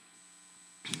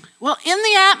 Well, in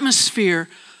the atmosphere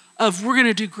of we're going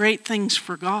to do great things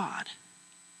for God,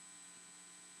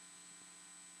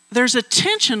 there's a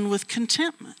tension with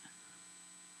contentment.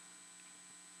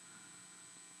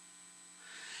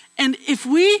 And if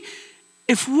we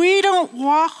don't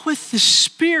walk with the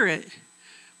Spirit,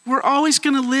 we're always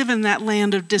going to live in that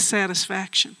land of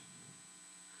dissatisfaction.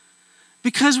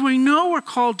 Because we know we're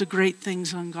called to great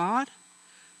things on God.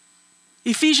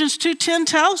 Ephesians 2:10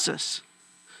 tells us,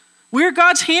 we're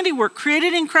God's handiwork,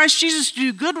 created in Christ Jesus to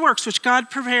do good works, which God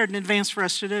prepared in advance for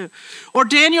us to do. Or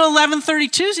Daniel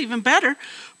 11:32 is even better.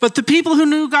 But the people who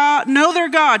know their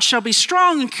God shall be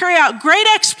strong and carry out great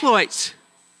exploits.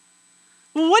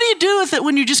 Well, what do you do with it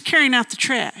when you're just carrying out the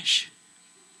trash?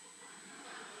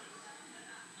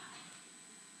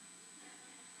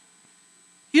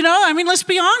 Let's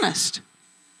be honest.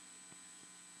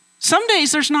 Some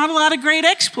days there's not a lot of great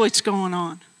exploits going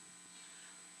on.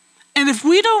 And if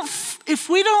we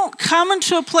don't come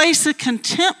into a place of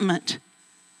contentment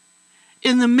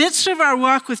in the midst of our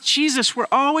walk with Jesus, we're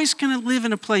always going to live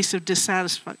in a place of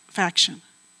dissatisfaction.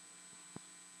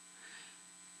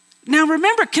 Now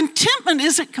remember, contentment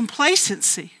isn't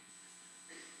complacency.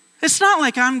 It's not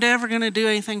like I'm never going to do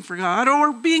anything for God,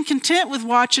 or being content with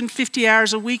watching 50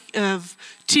 hours a week of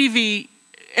TV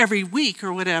every week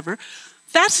or whatever.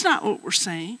 That's not what we're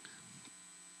saying.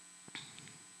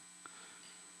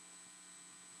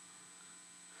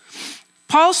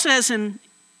 Paul says in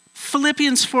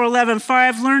Philippians 4:11, "For I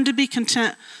have learned to be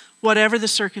content whatever the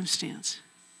circumstance."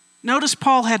 Notice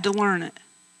Paul had to learn it.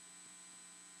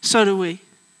 So do we.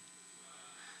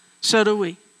 So do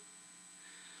we.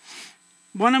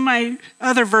 One of my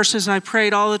other verses I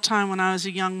prayed all the time when I was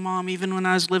a young mom, even when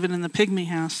I was living in the pygmy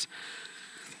house.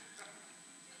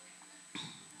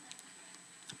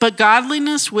 But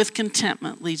godliness with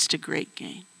contentment leads to great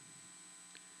gain.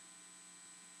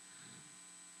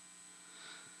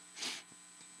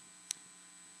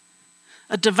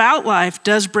 A devout life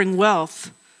does bring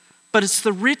wealth, but it's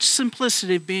the rich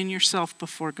simplicity of being yourself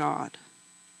before God.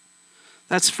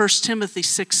 That's 1 Timothy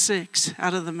 6:6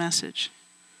 out of the Message.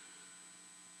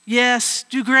 Yes,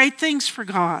 do great things for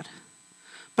God,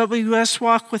 but we must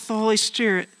walk with the Holy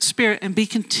Spirit and be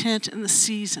content in the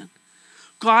season.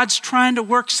 God's trying to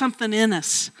work something in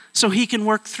us so he can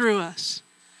work through us.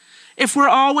 If we're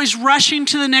always rushing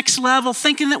to the next level,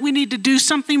 thinking that we need to do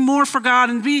something more for God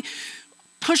and be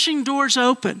pushing doors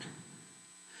open,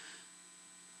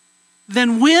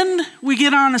 then when we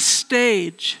get on a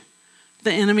stage,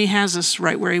 the enemy has us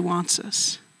right where he wants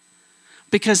us,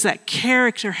 because that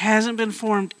character hasn't been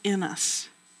formed in us.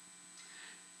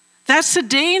 That's the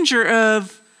danger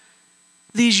of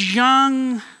these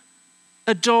young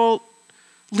adult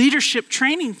leadership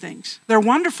training things. They're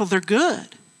wonderful, they're good.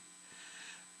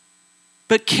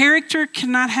 But character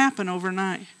cannot happen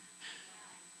overnight.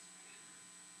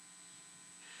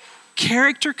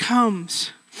 Character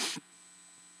comes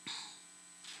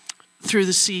through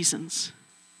the seasons.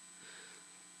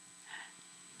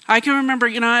 I can remember,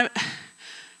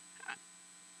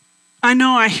 I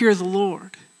know I hear the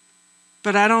Lord,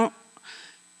 but I don't.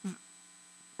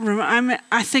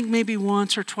 I think maybe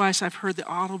once or twice I've heard the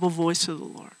audible voice of the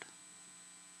Lord.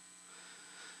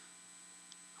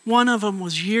 One of them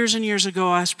was years and years ago.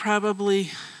 I was probably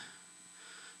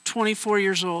 24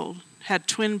 years old, had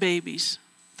twin babies.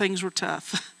 Things were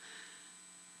tough.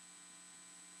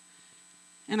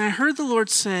 And I heard the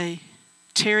Lord say,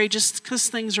 Terry, just because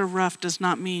things are rough does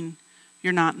not mean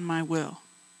you're not in my will.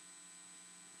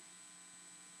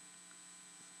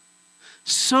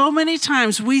 So many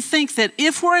times we think that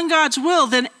if we're in God's will,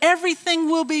 then everything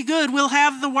will be good. We'll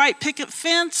have the white picket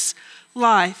fence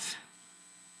life.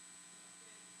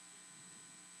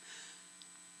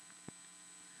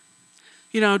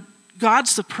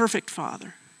 God's the perfect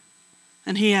Father,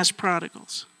 and He has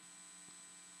prodigals.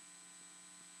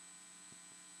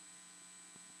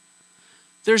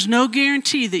 There's no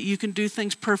guarantee that you can do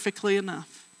things perfectly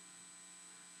enough.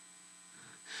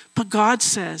 But God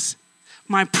says,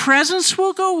 my presence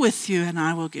will go with you and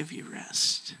I will give you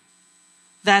rest.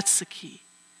 That's the key.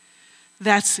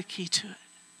 That's the key to it.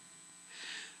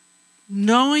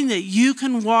 Knowing that you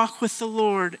can walk with the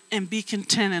Lord and be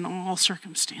content in all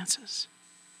circumstances.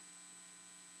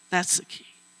 That's the key.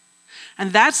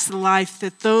 And that's the life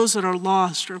that those that are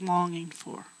lost are longing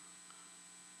for.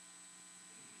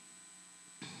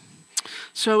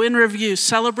 So in review,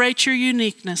 celebrate your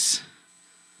uniqueness.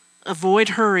 Avoid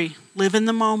hurry. Live in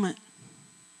the moment.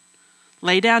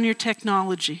 Lay down your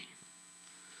technology.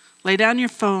 Lay down your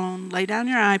phone. Lay down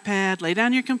your iPad. Lay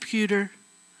down your computer.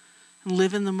 And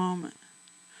live in the moment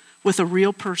with a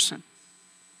real person.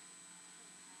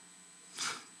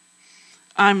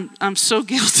 I'm so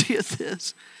guilty of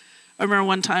this. I remember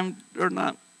one time, or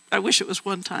not, I wish it was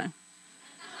one time.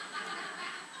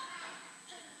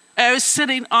 I was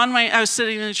sitting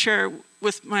in a chair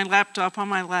with my laptop on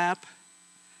my lap.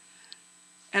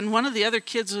 And one of the other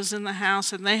kids was in the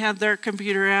house and they had their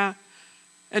computer out.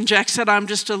 And Jack said, I'm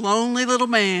just a lonely little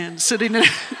man sitting there.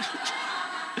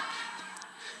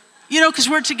 Because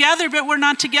we're together, but we're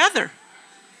not together.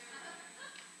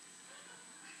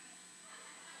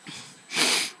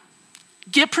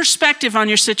 Get perspective on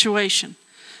your situation.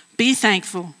 Be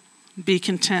thankful. Be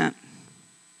content.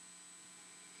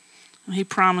 And He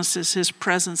promises His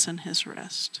presence and His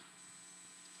rest.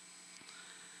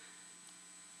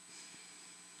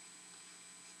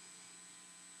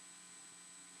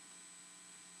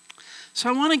 So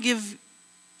I want to give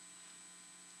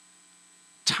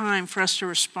time for us to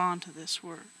respond to this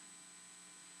word.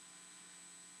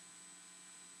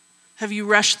 Have you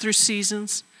rushed through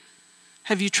seasons?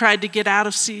 Have you tried to get out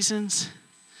of seasons?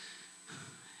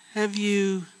 Have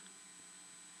you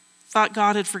thought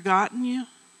God had forgotten you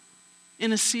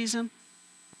in a season?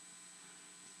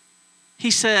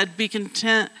 He said, be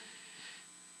content.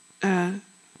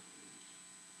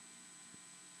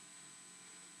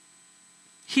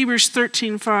 Hebrews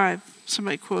 13:5.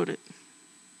 Somebody quote it.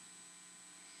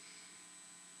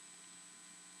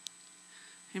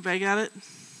 Anybody got it?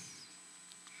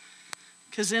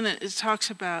 Because in it talks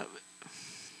about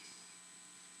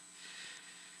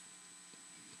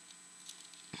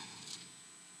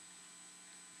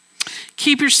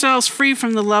keep yourselves free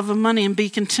from the love of money and be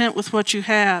content with what you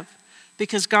have,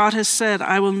 because God has said,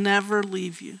 I will never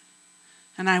leave you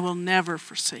and I will never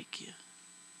forsake you.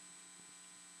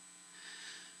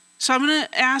 So I'm going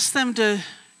to ask them to,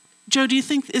 Joe, do you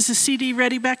think, is the CD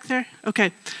ready back there?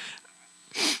 Okay.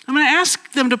 I'm going to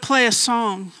ask them to play a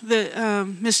song that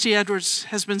Misty Edwards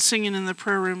has been singing in the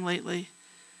prayer room lately.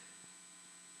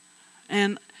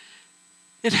 And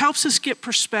it helps us get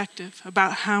perspective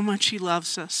about how much He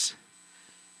loves us.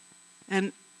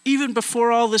 And even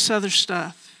before all this other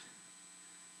stuff,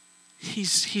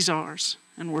 He's ours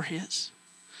and we're His.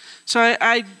 So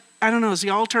I don't know, is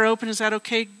the altar open? Is that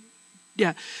okay?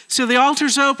 Yeah. So the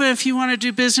altar's open. If you want to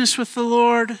do business with the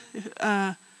Lord,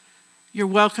 you're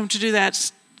welcome to do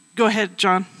that. Go ahead,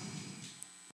 John.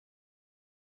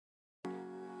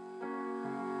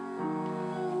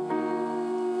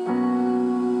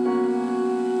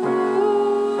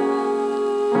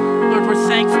 Lord, we're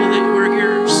thankful that you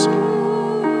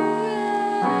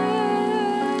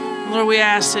we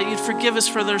ask that you'd forgive us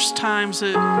for those times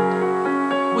that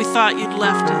we thought you'd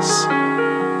left us,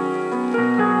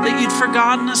 that you'd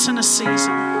forgotten us in a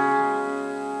season.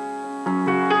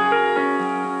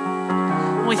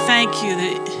 We thank you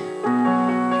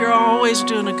that you're always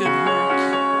doing a good work.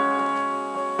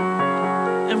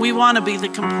 And we want to be the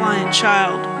compliant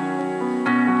child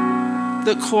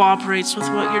that cooperates with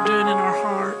what you're doing in our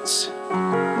hearts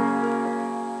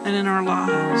and in our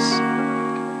lives.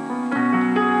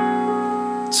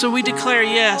 So we declare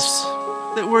yes,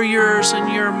 that we're yours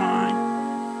and you're mine.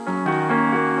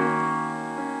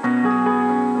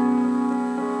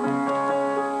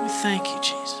 We thank you,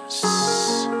 Jesus.